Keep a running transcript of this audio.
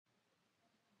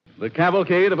The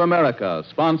Cavalcade of America,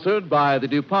 sponsored by the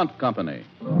DuPont Company.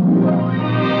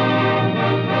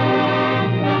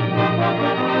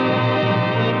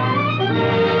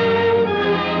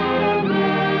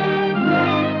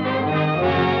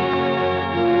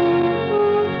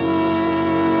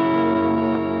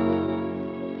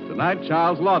 Tonight,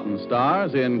 Charles Lawton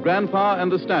stars in Grandpa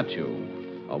and the Statue,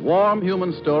 a warm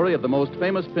human story of the most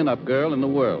famous pin-up girl in the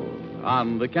world,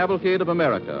 on the Cavalcade of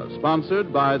America,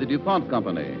 sponsored by the DuPont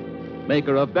Company,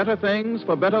 maker of better things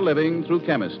for better living through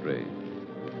chemistry.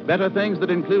 Better things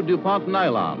that include DuPont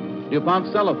nylon,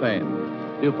 DuPont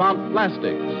cellophane, DuPont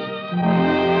plastics.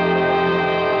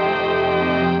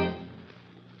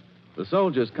 The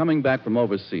soldiers coming back from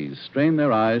overseas strain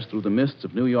their eyes through the mists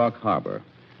of New York Harbor,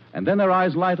 and then their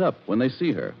eyes light up when they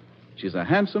see her. She's a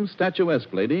handsome,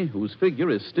 statuesque lady whose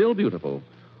figure is still beautiful,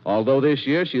 although this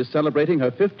year she is celebrating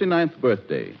her 59th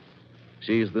birthday.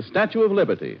 She's the Statue of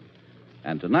Liberty,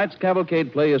 and tonight's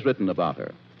cavalcade play is written about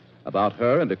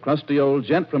her and a crusty old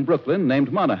gent from Brooklyn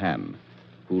named Monahan,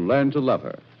 who learned to love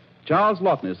her. Charles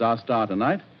Lawton is our star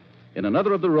tonight in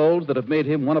another of the roles that have made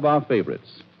him one of our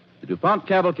favorites. The DuPont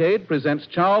Cavalcade presents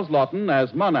Charles Lawton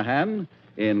as Monahan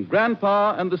in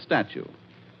Grandpa and the Statue.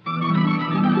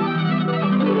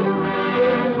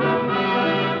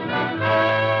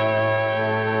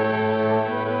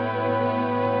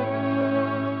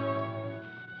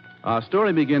 Our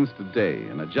story begins today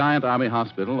in a giant army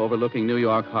hospital overlooking New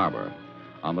York Harbor.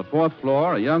 On the 4th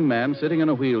floor, a young man sitting in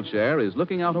a wheelchair is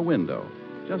looking out a window,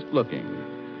 just looking.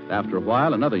 After a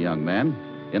while, another young man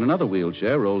in another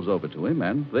wheelchair rolls over to him,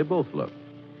 and they both look.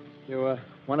 You,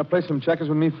 want to play some checkers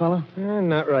with me, fella?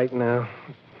 Not right now.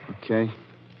 Okay.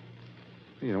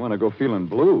 You don't want to go feeling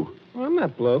blue. Well, I'm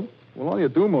not blue. Well, all you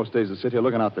do most days is sit here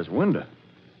looking out this window.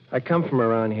 I come from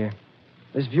around here.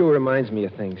 This view reminds me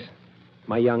of things.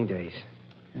 My young days.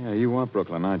 Yeah, you are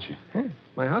Brooklyn, aren't you? Huh.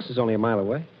 My house is only a mile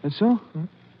away. That's so?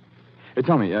 Hey,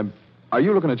 tell me, are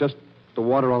you looking at just the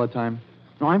water all the time?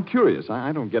 No, I'm curious.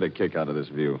 I don't get a kick out of this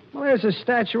view. Well, there's a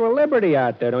Statue of Liberty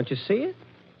out there. Don't you see it?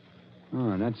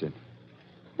 Oh, that's it.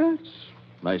 That's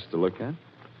nice to look at.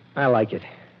 I like it.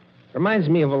 Reminds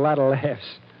me of a lot of laughs.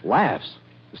 Laughs?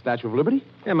 The Statue of Liberty?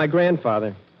 Yeah, my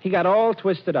grandfather. He got all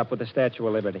twisted up with the Statue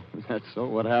of Liberty. That's so?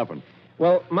 What happened?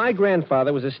 Well, my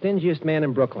grandfather was the stingiest man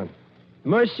in Brooklyn.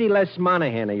 Merciless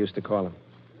Monahan, they used to call him.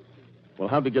 Well,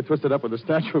 how'd he get twisted up with the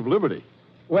Statue of Liberty?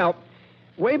 Well,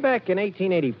 way back in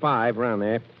 1885, around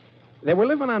there, they were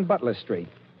living on Butler Street.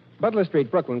 Butler Street,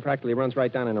 Brooklyn, practically runs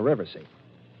right down in the river, see.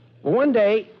 Well, one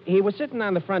day, he was sitting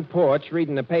on the front porch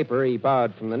reading the paper he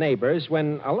borrowed from the neighbors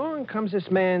when along comes this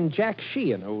man, Jack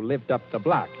Sheehan, who lived up the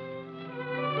block.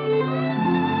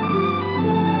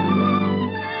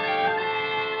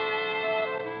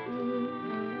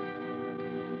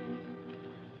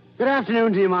 Good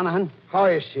afternoon to you, Monahan. How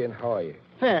are you, Sheehan? How are you?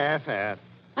 Fair.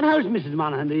 And how's Mrs.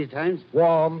 Monahan these times?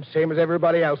 Warm, same as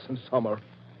everybody else in summer.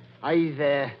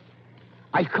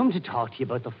 I've come to talk to you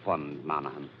about the fund,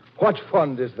 Monahan. What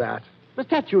fund is that? The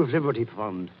Statue of Liberty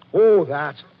Fund. Oh,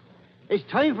 that. It's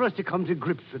time for us to come to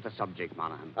grips with the subject,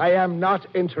 Monahan. I am not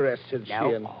interested, Now,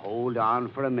 Sheehan. hold on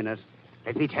for a minute.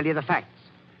 Let me tell you the facts.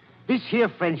 This here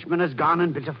Frenchman has gone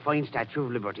and built a fine Statue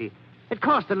of Liberty. It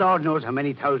cost the Lord knows how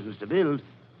many thousands to build.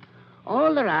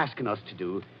 All they're asking us to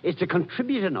do is to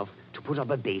contribute enough to put up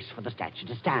a base for the statue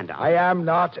to stand on. I am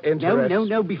not interested.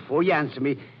 No, before you answer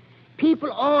me.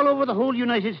 People all over the whole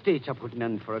United States are putting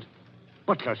in for it.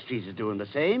 Butler Street is doing the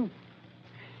same.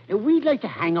 We'd like to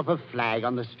hang up a flag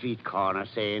on the street corner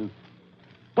saying,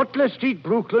 Butler Street,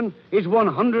 Brooklyn, is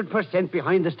 100%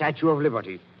 behind the Statue of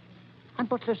Liberty. And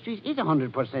Butler Street is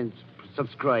 100%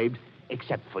 subscribed,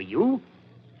 except for you.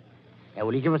 Now,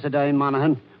 will you give us a dime,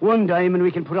 Monahan? 1 dime and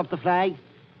we can put up the flag?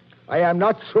 I am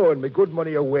not throwing my good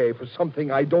money away for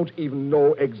something I don't even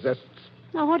know exists.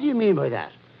 Now, what do you mean by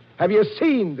that? Have you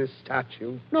seen this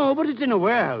statue? No, but it's in a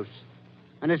warehouse.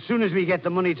 And as soon as we get the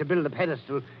money to build the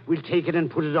pedestal, we'll take it and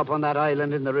put it up on that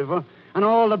island in the river. And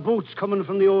all the boats coming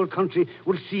from the old country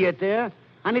will see it there.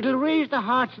 And it'll raise the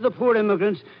hearts of the poor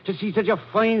immigrants to see such a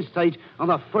fine sight on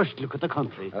the first look at the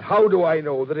country. And how do I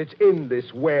know that it's in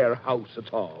this warehouse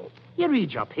at all? You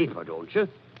read your paper, don't you?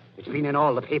 It's been in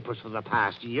all the papers for the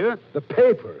past year. The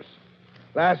papers?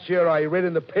 Last year I read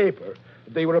in the paper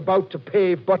that they were about to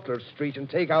pave Butler Street and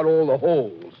take out all the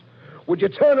holes. Would you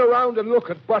turn around and look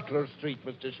at Butler Street,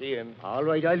 Mr. Sheehan? All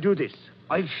right, I'll do this.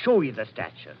 I'll show you the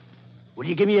statue. Will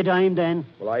you give me a dime, then?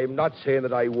 Well, I am not saying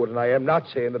that I would, and I am not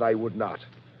saying that I would not.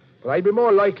 But I'd be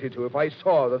more likely to if I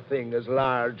saw the thing as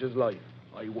large as life.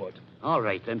 I would. All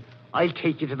right, then. I'll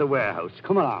take you to the warehouse.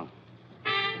 Come along.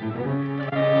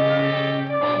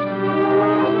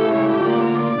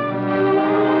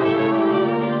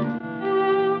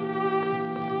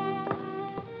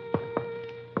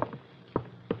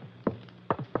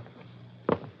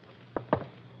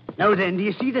 Now then, do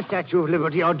you see the Statue of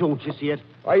Liberty, or don't you see it?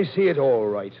 I see it all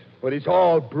right, but it's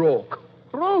all broke.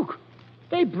 Broke.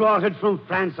 They brought it from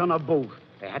France on a boat.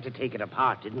 They had to take it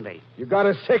apart, didn't they? You got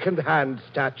a second-hand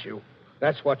statue.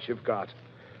 That's what you've got.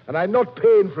 And I'm not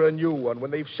paying for a new one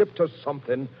when they've shipped us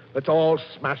something that's all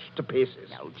smashed to pieces.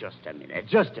 Now, just a minute.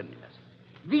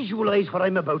 Visualize what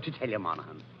I'm about to tell you,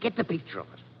 Monaghan. Get the picture of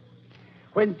it.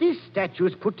 When this statue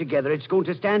is put together, it's going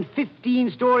to stand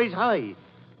 15 stories high.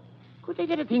 Could they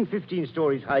get a thing 15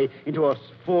 stories high into a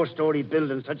 4-story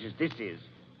building such as this is?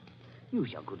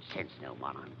 Use your good sense now,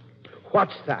 Monaghan.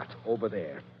 What's that over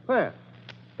there? Where?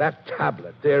 That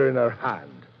tablet there in her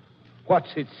hand.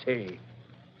 What's it say?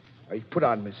 I put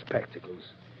on my spectacles.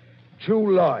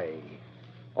 July.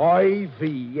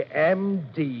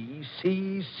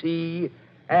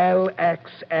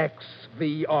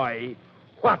 IVMDCCLXXVI.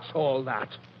 What's all that?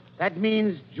 That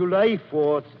means July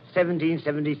 4th,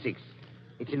 1776.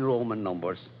 It's in Roman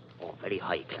numbers. Oh, very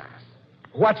high class.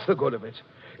 What's the good of it?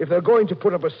 If they're going to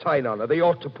put up a sign on it, they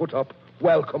ought to put up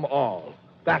Welcome All.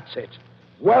 That's it.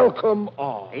 Welcome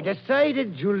all. They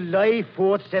decided July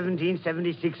 4th,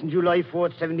 1776, and July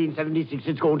 4th, 1776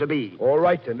 it's going to be. All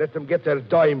right, then. Let them get their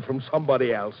dime from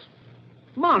somebody else.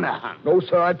 Monaghan. No,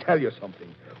 sir, I'll tell you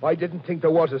something. I didn't think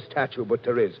there was a statue, but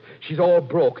there is. She's all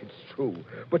broke, it's true.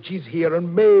 But she's here,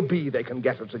 and maybe they can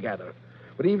get her together.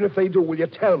 But even if they do, will you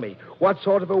tell me what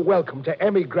sort of a welcome to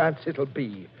emigrants it'll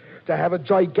be? To have a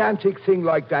gigantic thing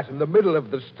like that in the middle of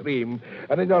the stream,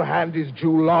 and in her hand is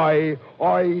July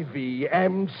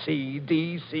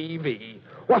IVMCDCV,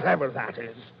 whatever that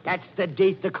is. That's the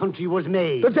date the country was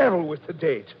made. The devil with the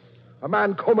date. A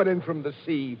man coming in from the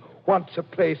sea wants a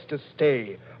place to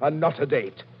stay, and not a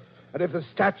date. And if the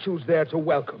statue's there to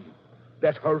welcome,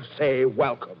 let her say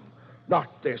welcome,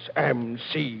 not this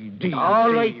MCD.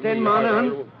 All right then,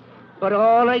 Monaghan. But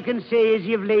all I can say is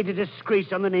you've laid a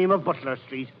disgrace on the name of Butler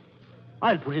Street.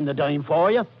 I'll put in the dime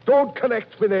for you. Don't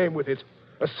connect my name with it.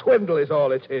 A swindle is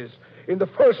all it is. In the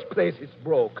first place, it's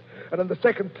broke. And in the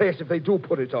second place, if they do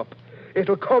put it up,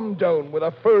 it'll come down with a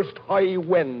first high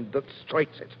wind that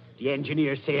strikes it. The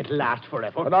engineers say it'll last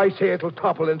forever. And I say it'll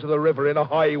topple into the river in a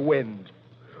high wind.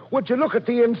 Would you look at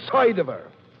the inside of her?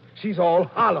 She's all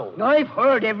hollow. I've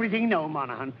heard everything now,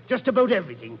 Monaghan. Just about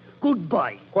everything.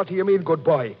 Goodbye. What do you mean,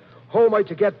 goodbye? How am I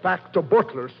to get back to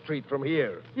Butler Street from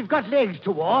here? You've got legs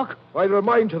to walk. I'll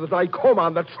remind you that I come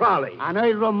on the trolley. And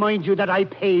I'll remind you that I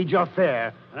paid your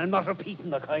fare. And I'm not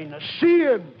repeating the kindness.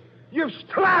 Sheehan, you've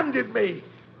stranded me.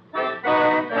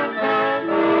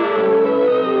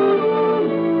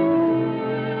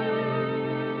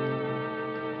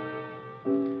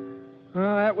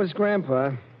 Oh, that was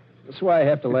Grandpa. That's why I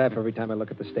have to laugh every time I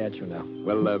look at the statue now.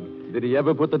 Well, did he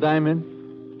ever put the dime in?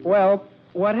 Well,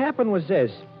 what happened was this.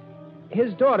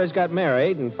 His daughters got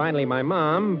married, and finally my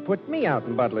mom put me out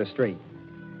in Butler Street.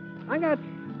 I got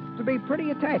to be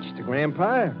pretty attached to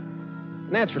Grandpa.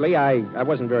 Naturally, I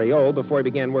wasn't very old before he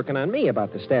began working on me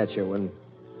about the statue, and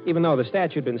even though the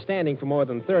statue had been standing for more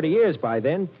than 30 years by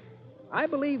then, I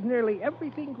believed nearly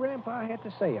everything Grandpa had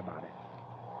to say about it.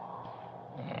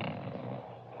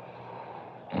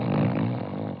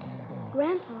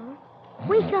 Grandpa,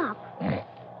 wake up.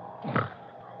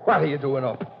 What are you doing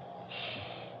up?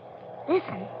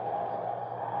 Listen.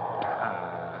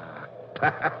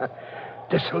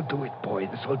 This'll do it, boy.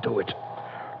 This'll do it.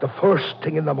 The first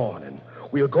thing in the morning,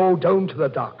 we'll go down to the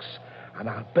docks, and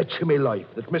I'll bet you me life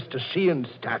that Mr. Sheehan's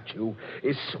statue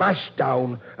is smashed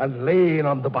down and laying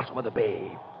on the bottom of the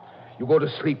bay. You go to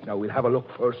sleep now. We'll have a look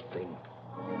first thing.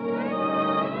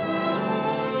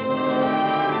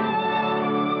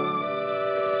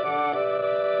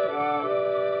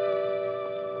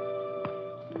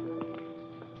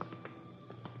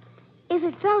 If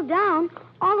it fell down,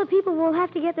 all the people will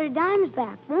have to get their dimes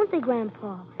back, won't they,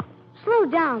 Grandpa? Slow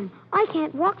down. I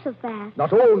can't walk so fast.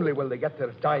 Not only will they get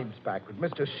their dimes back, but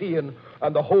Mr. Sheehan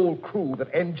and the whole crew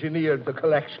that engineered the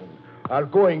collection are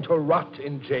going to rot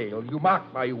in jail. You mark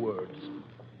my words.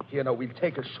 Here, now, we'll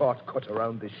take a shortcut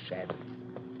around this shed.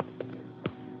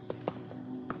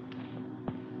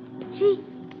 She's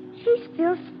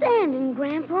still standing,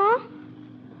 Grandpa.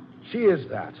 She is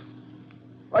that.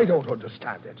 I don't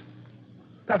understand it.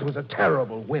 That was a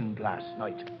terrible wind last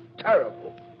night.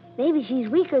 Terrible. Maybe she's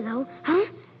weaker, though, huh?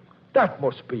 That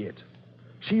must be it.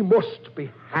 She must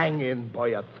be hanging by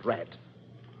a thread.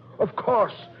 Of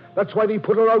course. That's why they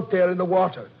put her out there in the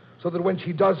water, so that when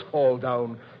she does fall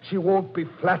down, she won't be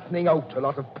flattening out a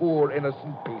lot of poor,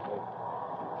 innocent people.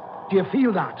 Do you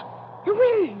feel that? The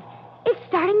wind. It's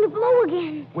starting to blow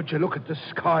again. Would you look at the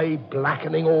sky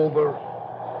blackening over?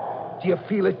 Do you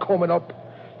feel it coming up?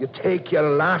 You take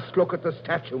your last look at the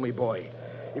statue, me boy.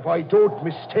 If I don't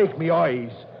mistake me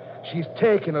eyes, she's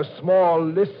taken a small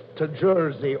list to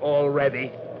Jersey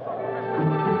already.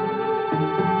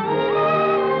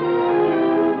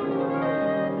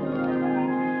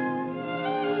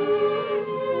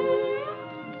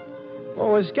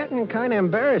 Well, it was getting kind of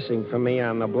embarrassing for me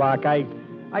on the block. I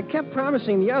kept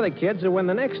promising the other kids that when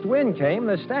the next wind came,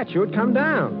 the statue would come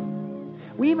down.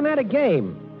 We even had a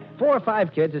game. 4 or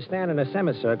 5 kids would stand in a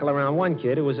semicircle around one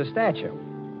kid who was a statue.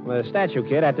 The statue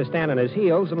kid had to stand on his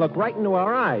heels and look right into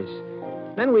our eyes.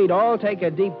 Then we'd all take a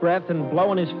deep breath and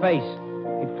blow in his face.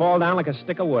 He'd fall down like a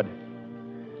stick of wood.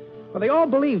 Well, they all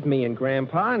believed me and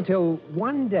Grandpa until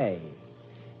one day.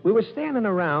 We were standing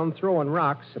around throwing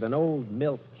rocks at an old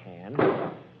milk can.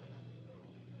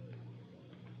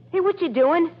 Hey, what you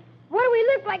doing? What do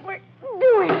we look like we're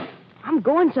doing? I'm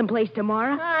going someplace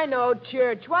tomorrow. I know,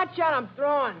 church. Watch out, I'm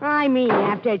throwing. I mean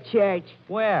after church.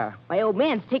 Where? My old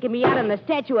man's taking me out on the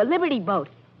Statue of Liberty boat.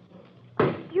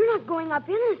 You're not going up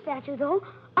in the statue, though,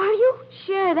 are you?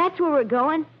 Sure, that's where we're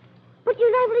going. But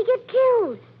you're liable to get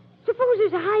killed. Suppose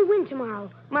there's a high wind tomorrow.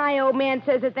 My old man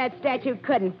says that statue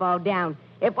couldn't fall down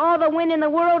if all the wind in the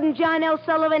world and John L.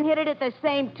 Sullivan hit it at the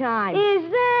same time.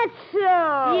 Is that so?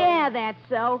 Yeah, that's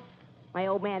so. My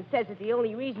old man says that the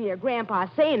only reason your grandpa's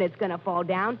saying it's going to fall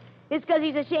down is because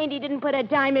he's ashamed he didn't put a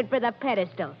diamond for the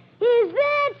pedestal. Is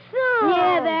that so?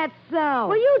 Yeah, that's so.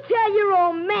 Well, you tell your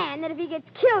old man that if he gets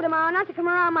killed tomorrow, not to come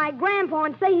around my grandpa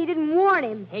and say he didn't warn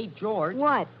him. Hey, George.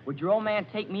 What? Would your old man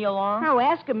take me along? Oh,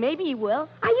 ask him. Maybe he will.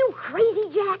 Are you crazy,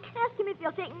 Jack? Ask him if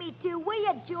he'll take me, too, will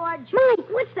you, George? Mike,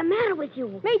 what's the matter with you?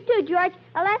 Me, too, George.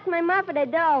 I'll ask my mom for the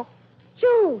dough.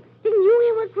 Joe, didn't you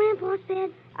hear what Grandpa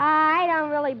said? I don't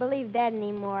really believe that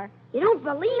anymore. You don't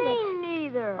believe Me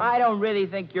neither. I don't really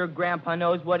think your grandpa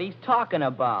knows what he's talking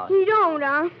about. You don't,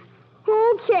 huh?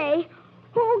 Okay.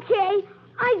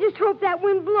 I just hope that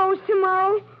wind blows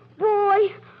tomorrow. Boy,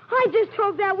 I just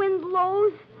hope that wind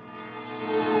blows.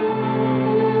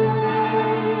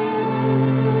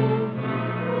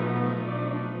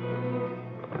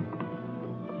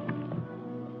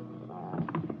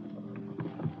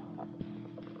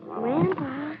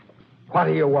 Grandpa, What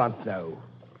do you want now?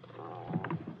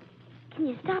 can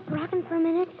you stop rocking for a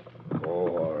minute? Oh,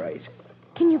 all right.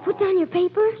 Can you put down your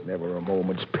paper? Never a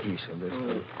moment's peace in this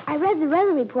place. I read the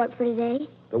weather report for today.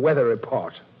 The weather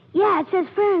report. Yeah, it says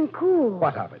fair and cool.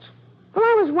 What of it? Well,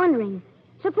 I was wondering,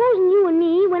 supposing you and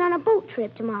me went on a boat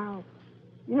trip tomorrow.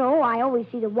 You know, I always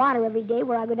see the water every day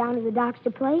where I go down to the docks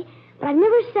to play, but I've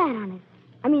never sat on it.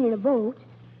 I mean, in a boat.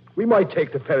 We might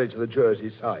take the ferry to the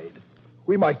Jersey side.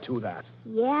 We might do that.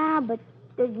 Yeah, but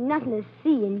there's nothing to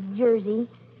see in Jersey.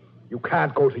 You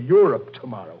can't go to Europe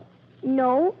tomorrow.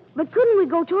 No, but couldn't we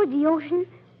go toward the ocean?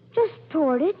 Just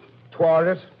toward it. Toward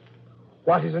it?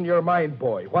 What is in your mind,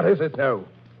 boy? What is it now?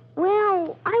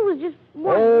 Well, I was just Oh,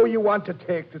 wondering. you want to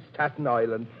take the Staten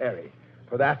Island ferry,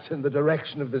 for that's in the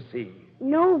direction of the sea.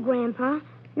 No, Grandpa,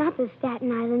 not the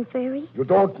Staten Island ferry. You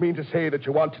don't mean to say that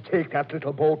you want to take that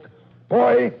little boat?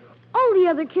 Boy, All the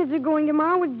other kids are going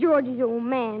tomorrow with George's old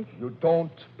man. you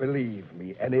don't believe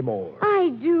me anymore.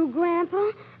 I do,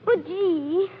 Grandpa, but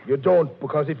gee. You don't,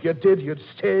 because if you did, you'd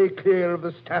stay clear of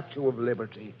the Statue of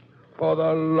Liberty. For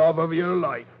the love of your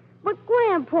life. But,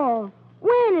 Grandpa,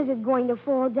 when is it going to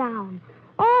fall down?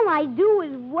 All I do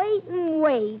is wait and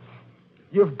wait.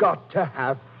 You've got to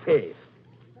have faith.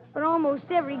 But almost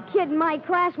every kid in my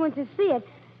class went to see it.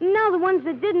 And now the ones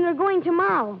that didn't are going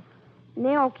tomorrow. And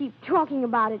they all keep talking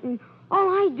about it. And all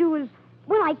I do is,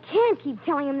 well, I can't keep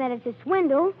telling them that it's a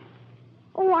swindle.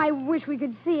 Oh, I wish we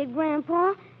could see it,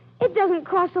 Grandpa. It doesn't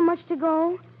cost so much to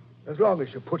go. As long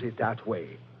as you put it that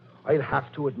way, I'll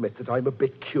have to admit that I'm a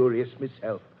bit curious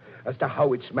myself as to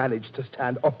how it's managed to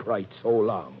stand upright so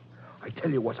long. I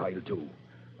tell you what I'll do.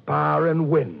 Bar and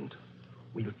wind,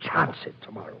 we'll chance it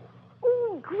tomorrow.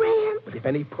 Oh, Grand. But if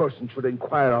any person should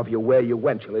inquire of you where you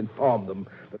went, you'll inform them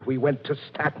that we went to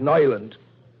Staten Island.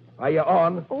 Are you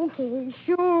on? Okay,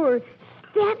 sure.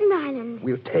 Staten Island.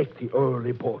 We'll take the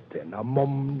early boat then. Now,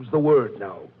 mum's the word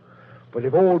now. But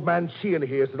if old man Sheehan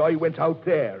hears that I went out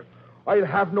there, I'll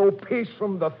have no peace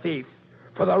from the thief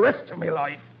for the rest of my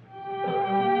life.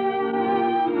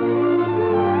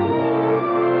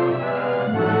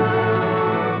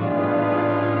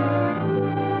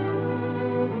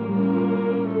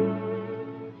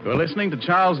 You're listening to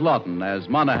Charles Lawton as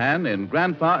Monahan in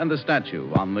Grandpa and the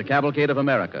Statue on the Cavalcade of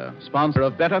America, sponsor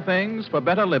of better things for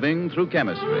better living through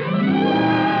chemistry.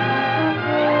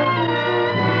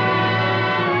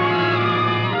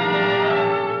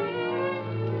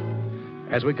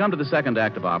 As we come to the second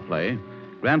act of our play,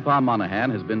 Grandpa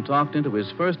Monahan has been talked into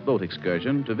his first boat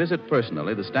excursion to visit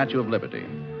personally the Statue of Liberty.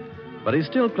 but he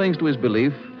still clings to his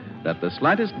belief that the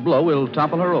slightest blow will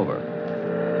topple her over.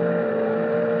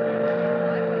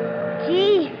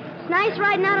 Gee, it's nice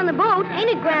riding out on the boat, ain't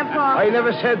it, Grandpa? I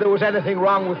never said there was anything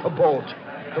wrong with the boat.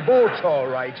 The boat's all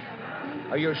right.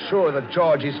 Are you sure that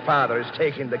Georgie's father is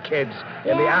taking the kids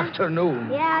in the afternoon?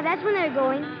 Yeah, that's when they're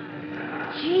going.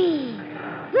 Gee,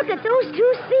 look at those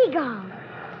two seagulls.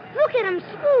 Look at them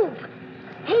swoop.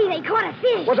 Hey, they caught a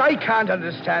fish. What I can't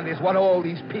understand is what all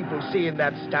these people see in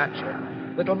that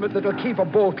statue that'll keep a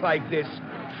boat like this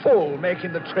full,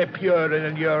 making the trip year in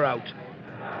and year out.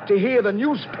 To hear the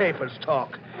newspapers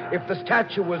talk, if the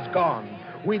statue was gone,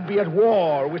 we'd be at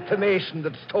war with the nation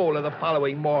that stole her the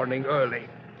following morning early.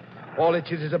 All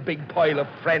it is a big pile of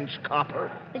French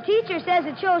copper. The teacher says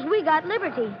it shows we got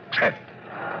liberty.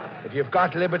 If you've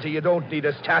got liberty, you don't need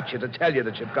a statue to tell you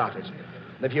that you've got it.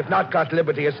 And if you've not got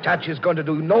liberty, a statue's going to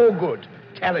do no good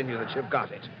telling you that you've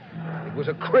got it. It was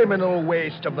a criminal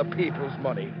waste of the people's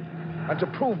money. And to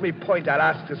prove me point, I'll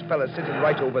ask this fella sitting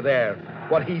right over there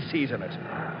what he sees in it.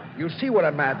 You'll see what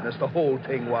a madness the whole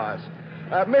thing was.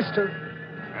 Mister...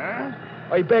 Huh?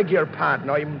 I beg your pardon,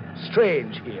 I'm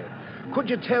strange here. Could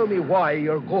you tell me why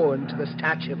you're going to the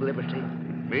Statue of Liberty?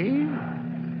 Me?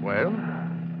 Well,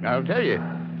 I'll tell you.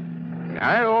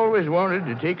 I always wanted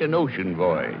to take an ocean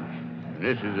voyage.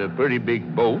 This is a pretty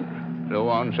big boat, so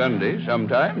on Sundays,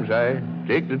 sometimes I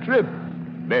take the trip.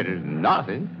 Better than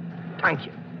nothing. Thank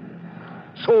you.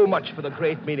 So much for the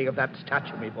great meaning of that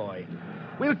statue, me boy.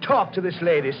 We'll talk to this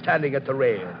lady standing at the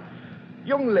rail.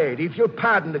 Young lady, if you'll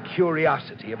pardon the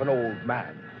curiosity of an old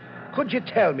man, could you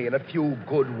tell me in a few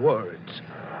good words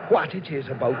what it is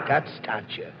about that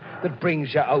statue that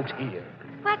brings you out here?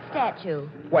 What statue?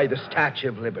 Why, the Statue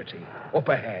of Liberty, up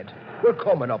ahead. We're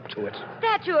coming up to it.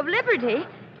 Statue of Liberty?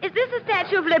 Is this a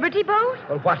Statue of Liberty boat?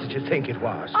 Well, what did you think it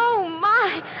was? Oh,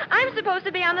 my. I'm supposed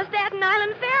to be on the Staten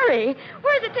Island ferry.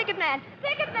 Where's the ticket man?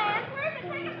 Ticket man! Where's the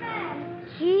ticket man?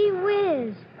 Gee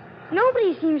whiz.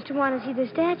 Nobody seems to want to see the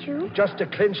statue. Just to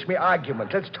clinch me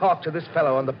argument, let's talk to this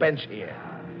fellow on the bench here.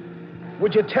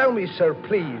 Would you tell me, sir,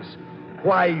 please,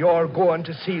 why you're going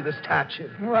to see the statue?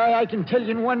 Why, I can tell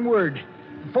you in one word.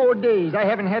 4 days, I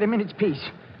haven't had a minute's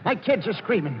peace. My kids are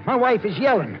screaming. My wife is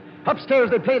yelling.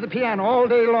 Upstairs, they play the piano all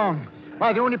day long.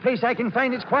 Why, the only place I can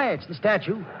find is quiet's the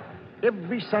statue.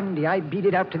 Every Sunday, I beat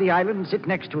it out to the island and sit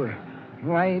next to her.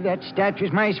 Why, that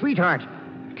statue's my sweetheart,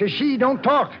 because she don't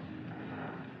talk.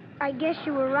 I guess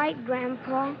you were right,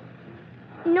 Grandpa.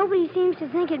 Nobody seems to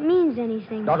think it means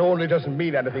anything. Not only doesn't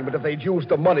mean anything, but if they'd used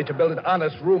the money to build an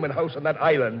honest rooming house on that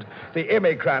island, the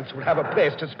immigrants would have a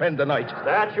place to spend the night.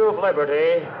 Statue of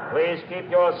Liberty, please keep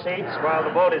your seats while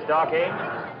the boat is docking.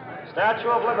 Statue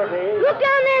of Liberty. Look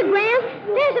down there, Graham.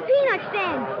 There's a peanut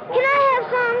stand. Can I have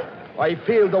some? I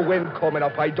feel the wind coming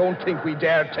up. I don't think we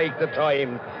dare take the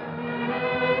time.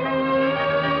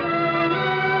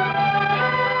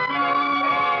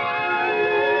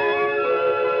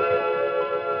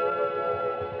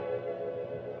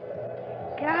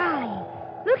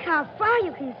 Look how far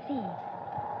you can see.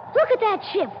 Look at that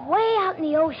ship way out in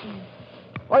the ocean.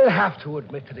 I'll have to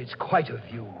admit that it's quite a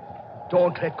view.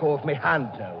 Don't let go of my hand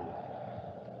now.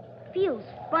 Feels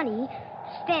funny,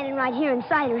 standing right here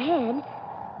inside her head.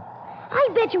 I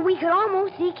bet you we could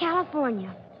almost see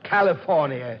California.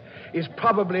 California is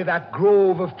probably that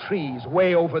grove of trees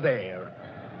way over there.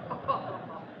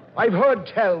 I've heard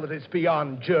tell that it's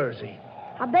beyond Jersey.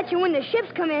 I bet you when the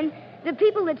ships come in, the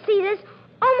people that see this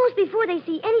almost before they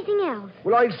see anything else.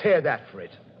 Well, I'll say that for it.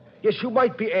 Yes, you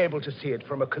might be able to see it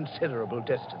from a considerable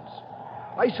distance.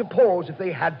 I suppose if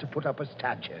they had to put up a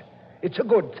statue, it's a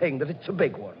good thing that it's a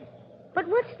big one. But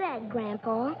what's that,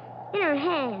 Grandpa? In her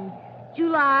hand.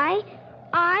 July,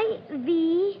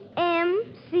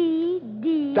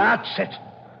 IVMCD. That's it.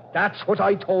 That's what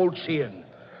I told Sheehan.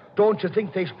 Don't you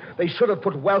think they should have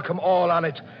put welcome all on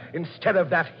it instead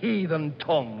of that heathen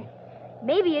tongue?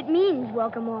 Maybe it means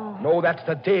welcome all. No, that's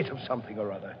the date of something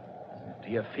or other. Do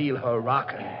you feel her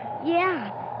rocking?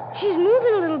 Yeah, she's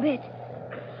moving a little bit.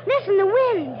 Listen, the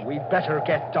wind. We'd better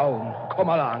get down. Come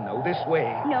along now, this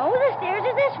way. No, the stairs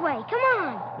are this way. Come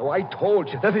on. No, I told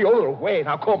you, they're the other way.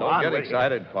 Now, come on. Don't get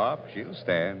excited, Pop. She'll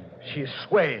stand. She's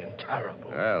swaying terrible.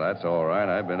 Well, that's all right.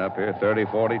 I've been up here 30,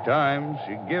 40 times.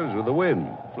 She gives with the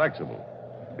wind. Flexible.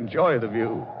 Enjoy the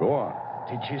view. Go on.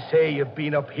 Did you say you've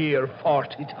been up here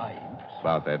 40 times?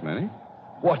 About that many.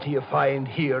 What do you find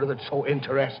here that's so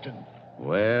interesting?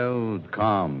 Well, it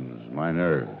calms my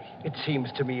nerves. It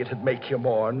seems to me it'd make you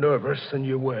more nervous than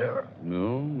you were.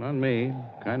 No, not me.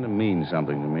 Kind of means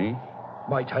something to me.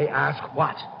 Might I ask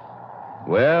what?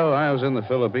 Well, I was in the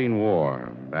Philippine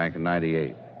War back in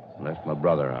 '98. Left my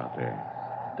brother out there.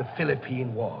 The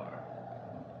Philippine War.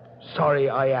 Sorry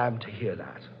I am to hear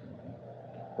that.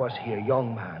 Was he a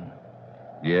young man?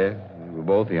 Yeah, we were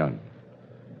both young.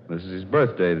 This is his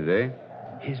birthday today.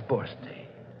 His birthday?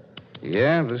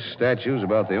 Yeah, this statue's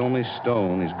about the only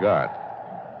stone he's got.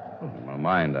 In my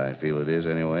mind, I feel it is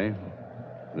anyway.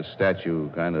 This statue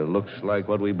kind of looks like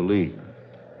what we believe.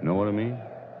 You know what I mean?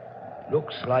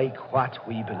 Looks like what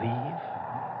we believe?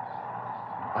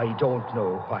 I don't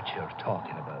know what you're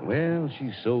talking about. Well,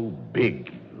 she's so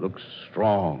big, looks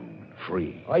strong,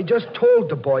 free. I just told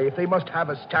the boy if they must have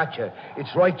a statue,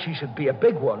 it's right she should be a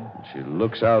big one. She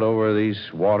looks out over these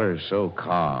waters so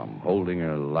calm, holding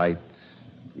her light.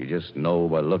 You just know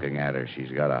by looking at her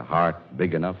she's got a heart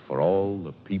big enough for all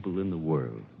the people in the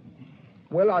world.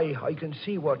 Well, I can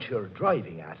see what you're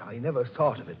driving at. I never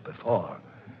thought of it before.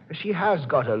 She has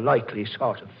got a likely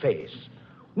sort of face.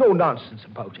 No nonsense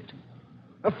about it.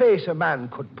 A face a man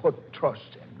could put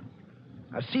trust in.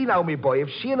 Now, see now, me boy, if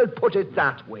Sheehan had put it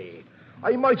that way,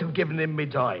 I might have given him me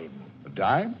dime. A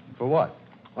dime? For what?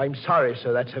 I'm sorry,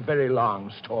 sir, that's a very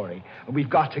long story. And we've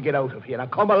got to get out of here. Now,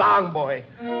 come along, boy.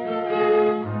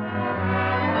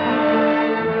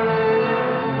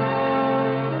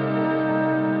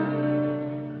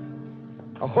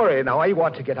 Now, hurry now. I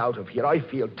want to get out of here. I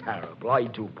feel terrible. I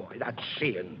do, boy. That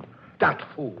Sheehan, that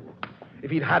fool. If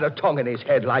he'd had a tongue in his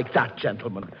head like that,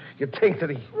 gentleman, you'd think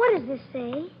that he... What does this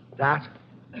say? That?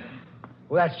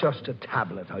 Well, that's just a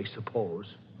tablet, I suppose.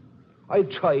 I'll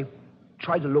try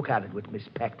to look at it with my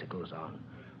spectacles on.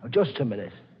 Now, just a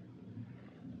minute.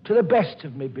 To the best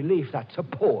of my belief, that's a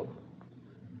poem.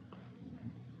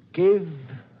 Give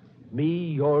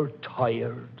me your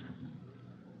tired,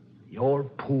 your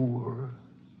poor,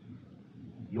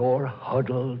 your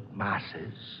huddled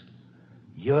masses,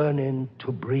 yearning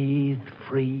to breathe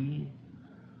free,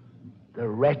 the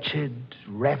wretched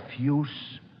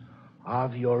refuse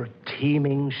of your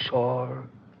teeming shore.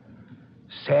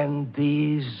 Send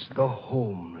these, the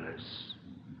homeless,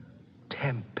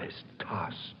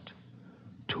 tempest-tossed,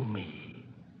 to me.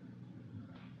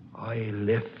 I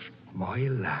lift my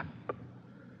lamp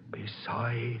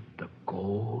beside the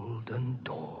golden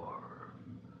door.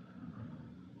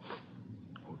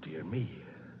 Oh, dear me.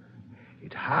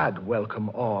 It had welcome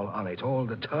all on it all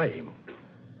the time.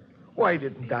 Why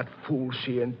didn't that fool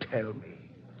Sheehan tell me?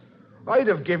 I'd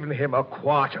have given him a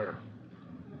quarter.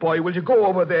 Boy, will you go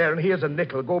over there and here's a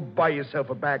nickel. Go buy yourself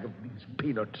a bag of these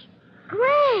peanuts.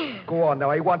 Grant! Go on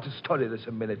now. I want to study this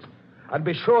a minute. And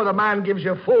be sure the man gives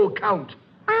you full count.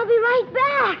 I'll be right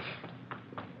back.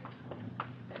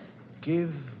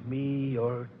 Give me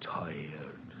your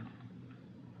tired,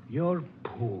 your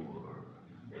poor,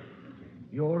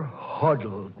 your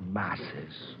huddled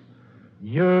masses,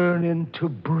 yearning to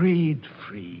breathe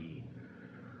free,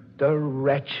 the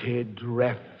wretched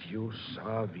refuse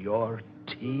of your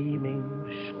teeming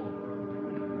shore.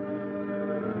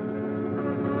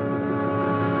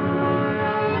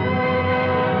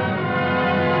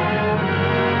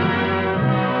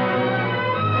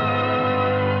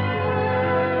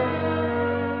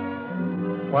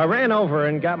 Well, I ran over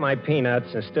and got my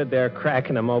peanuts and stood there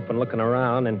cracking them open, looking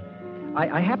around, and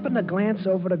I happened to glance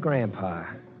over to Grandpa.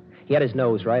 He had his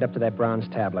nose right up to that bronze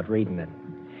tablet, reading it.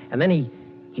 And then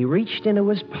he reached into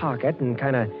his pocket and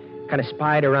kind of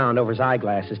spied around over his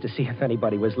eyeglasses to see if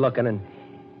anybody was looking, and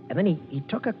then he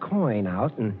took a coin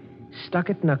out and stuck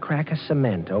it in a crack of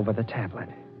cement over the tablet.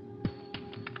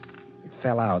 It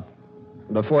fell out.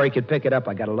 Before he could pick it up,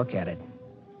 I got a look at it.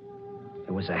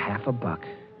 It was $50.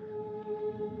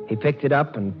 He picked it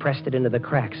up and pressed it into the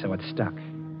crack so it stuck.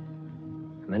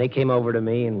 And then he came over to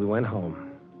me and we went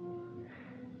home.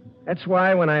 That's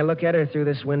why when I look at her through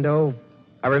this window,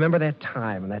 I remember that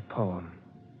time and that poem.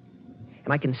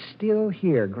 And I can still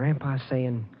hear Grandpa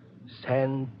saying,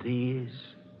 Send these,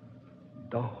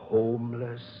 the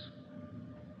homeless,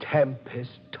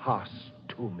 tempest-tossed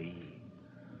to me.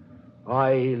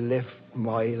 I lift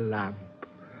my lamp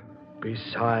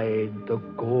beside the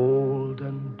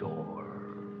golden door.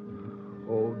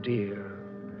 Oh, dear.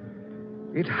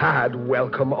 It had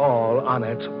welcome all on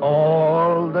it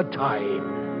all the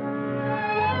time.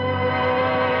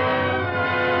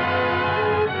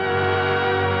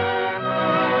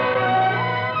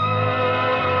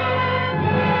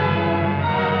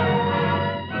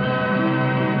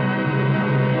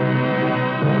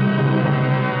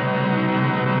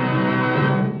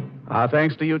 Our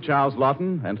thanks to you, Charles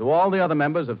Lawton, and to all the other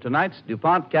members of tonight's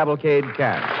DuPont Cavalcade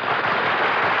cast.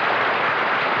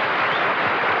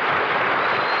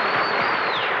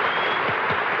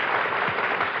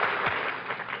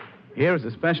 Here is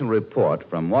a special report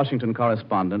from Washington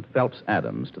correspondent Phelps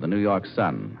Adams to the New York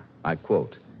Sun. I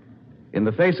quote, In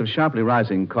the face of sharply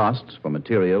rising costs for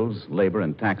materials, labor,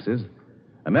 and taxes,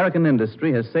 American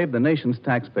industry has saved the nation's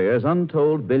taxpayers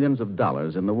untold billions of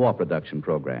dollars in the war production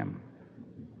program.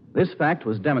 This fact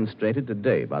was demonstrated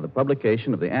today by the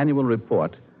publication of the annual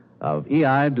report of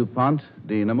E.I. DuPont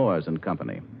de Nemours and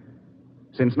Company.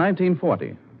 Since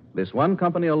 1940, this one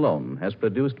company alone has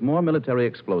produced more military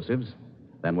explosives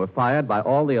than were fired by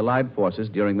all the Allied forces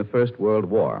during the First World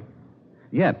War.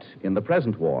 Yet, in the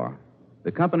present war,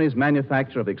 the company's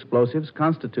manufacture of explosives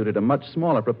constituted a much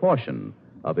smaller proportion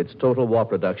of its total war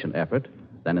production effort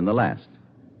than in the last.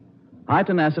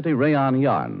 High-tenacity rayon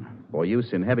yarn for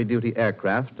use in heavy-duty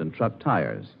aircraft and truck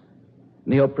tires,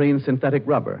 neoprene synthetic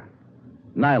rubber,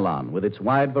 nylon with its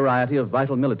wide variety of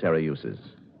vital military uses,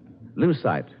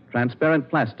 lucite, transparent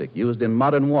plastic used in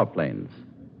modern warplanes,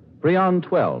 Freon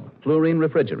 12, fluorine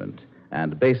refrigerant,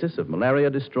 and basis of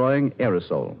malaria-destroying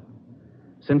aerosol,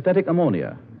 synthetic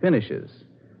ammonia, finishes,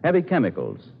 heavy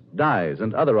chemicals, dyes,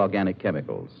 and other organic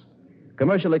chemicals,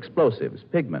 commercial explosives,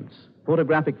 pigments,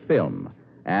 photographic film,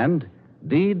 and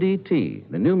DDT,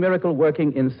 the new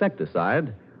miracle-working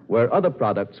insecticide, were other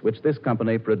products which this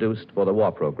company produced for the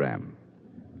war program.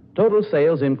 Total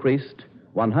sales increased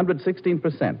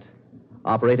 116%.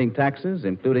 Operating taxes,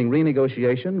 including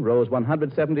renegotiation, rose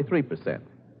 173%.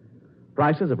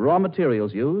 Prices of raw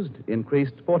materials used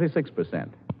increased 46%.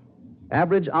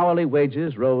 Average hourly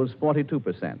wages rose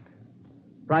 42%.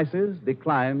 Prices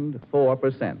declined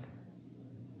 4%.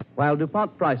 While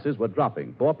DuPont prices were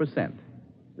dropping 4%,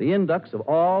 the index of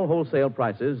all wholesale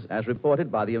prices, as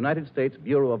reported by the United States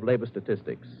Bureau of Labor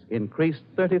Statistics, increased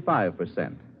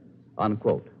 35%,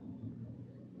 unquote.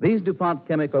 These DuPont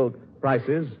chemical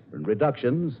prices and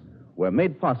reductions were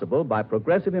made possible by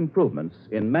progressive improvements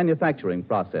in manufacturing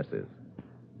processes,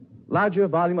 larger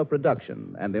volume of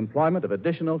production, and employment of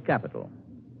additional capital.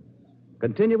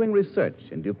 Continuing research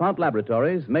in DuPont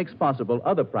laboratories makes possible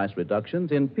other price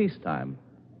reductions in peacetime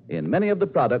in many of the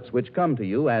products which come to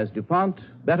you as DuPont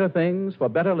Better Things for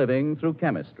Better Living through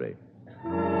Chemistry.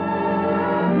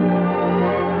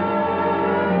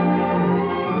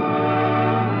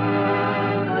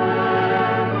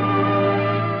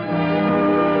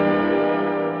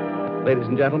 Ladies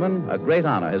and gentlemen, a great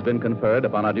honor has been conferred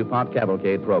upon our DuPont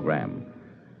Cavalcade program.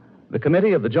 The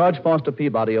committee of the George Foster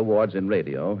Peabody Awards in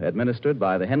Radio, administered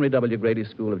by the Henry W. Grady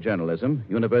School of Journalism,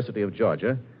 University of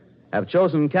Georgia, have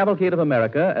chosen Cavalcade of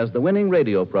America as the winning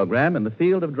radio program in the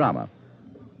field of drama,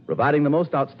 providing the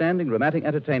most outstanding dramatic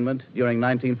entertainment during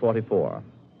 1944.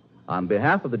 On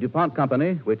behalf of the DuPont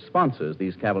Company, which sponsors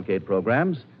these Cavalcade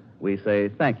programs, we say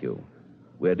thank you.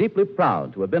 We're deeply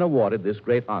proud to have been awarded this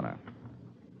great honor.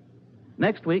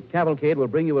 Next week, Cavalcade will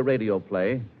bring you a radio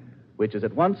play which is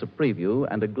at once a preview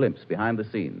and a glimpse behind the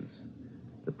scenes.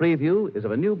 The preview is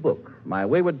of a new book, My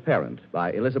Wayward Parent,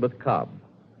 by Elizabeth Cobb.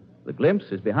 The glimpse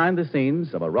is behind the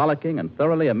scenes of a rollicking and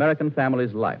thoroughly American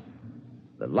family's life,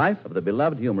 the life of the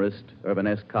beloved humorist Irvin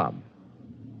S. Cobb.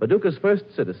 Paducah's first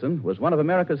citizen was one of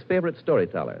America's favorite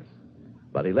storytellers,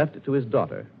 but he left it to his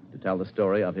daughter to tell the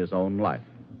story of his own life.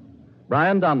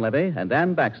 Brian Donlevy and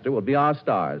Ann Baxter will be our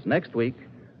stars next week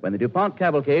when the DuPont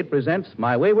Cavalcade presents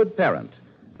My Wayward Parent,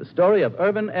 the story of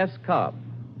Irvin S. Cobb.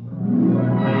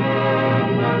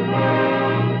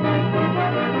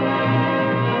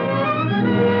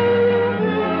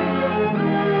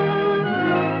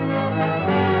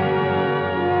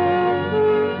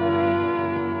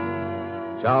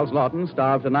 Charles Lawton,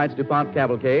 star of tonight's DuPont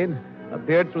Cavalcade,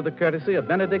 appeared through the courtesy of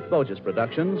Benedict Bogus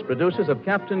Productions, producers of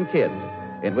Captain Kidd,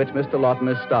 in which Mr. Lawton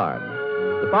is starred.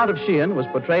 The part of Sheehan was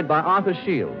portrayed by Arthur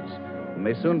Shields, who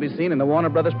may soon be seen in the Warner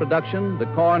Brothers production, The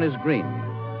Corn is Green.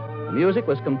 The music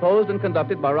was composed and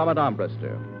conducted by Robert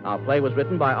Armbruster. Our play was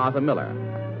written by Arthur Miller.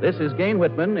 This is Gain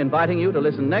Whitman inviting you to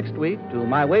listen next week to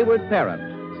My Wayward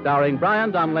Parent, starring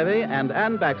Brian Donlevy and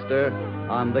Ann Baxter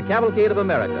on The Cavalcade of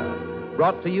America,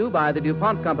 brought to you by the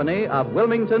DuPont Company of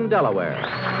Wilmington, Delaware.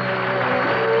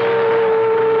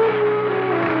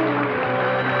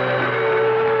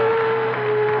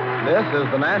 This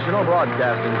is the National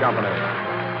Broadcasting Company.